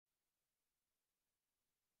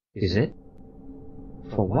Is it?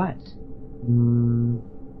 For what?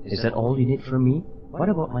 Is that all you need from me? What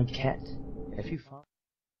about my cat? Have you found...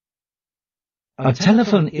 A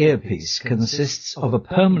telephone earpiece consists of a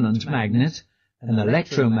permanent magnet, an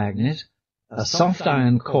electromagnet, a soft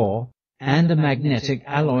iron core, and a magnetic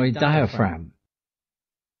alloy diaphragm.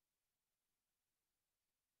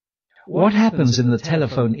 What happens in the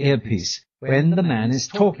telephone earpiece when the man is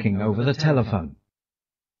talking over the telephone?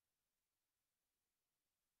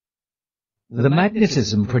 The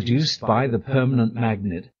magnetism produced by the permanent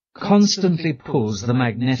magnet constantly pulls the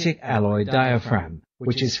magnetic alloy diaphragm,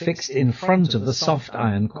 which is fixed in front of the soft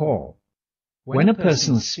iron core. When a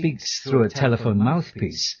person speaks through a telephone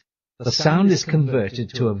mouthpiece, the sound is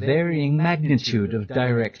converted to a varying magnitude of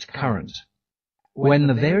direct current. When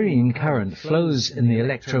the varying current flows in the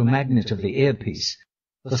electromagnet of the earpiece,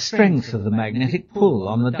 the strength of the magnetic pull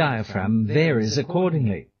on the diaphragm varies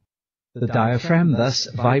accordingly. The diaphragm thus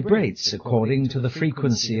vibrates according to the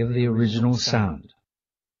frequency of the original sound.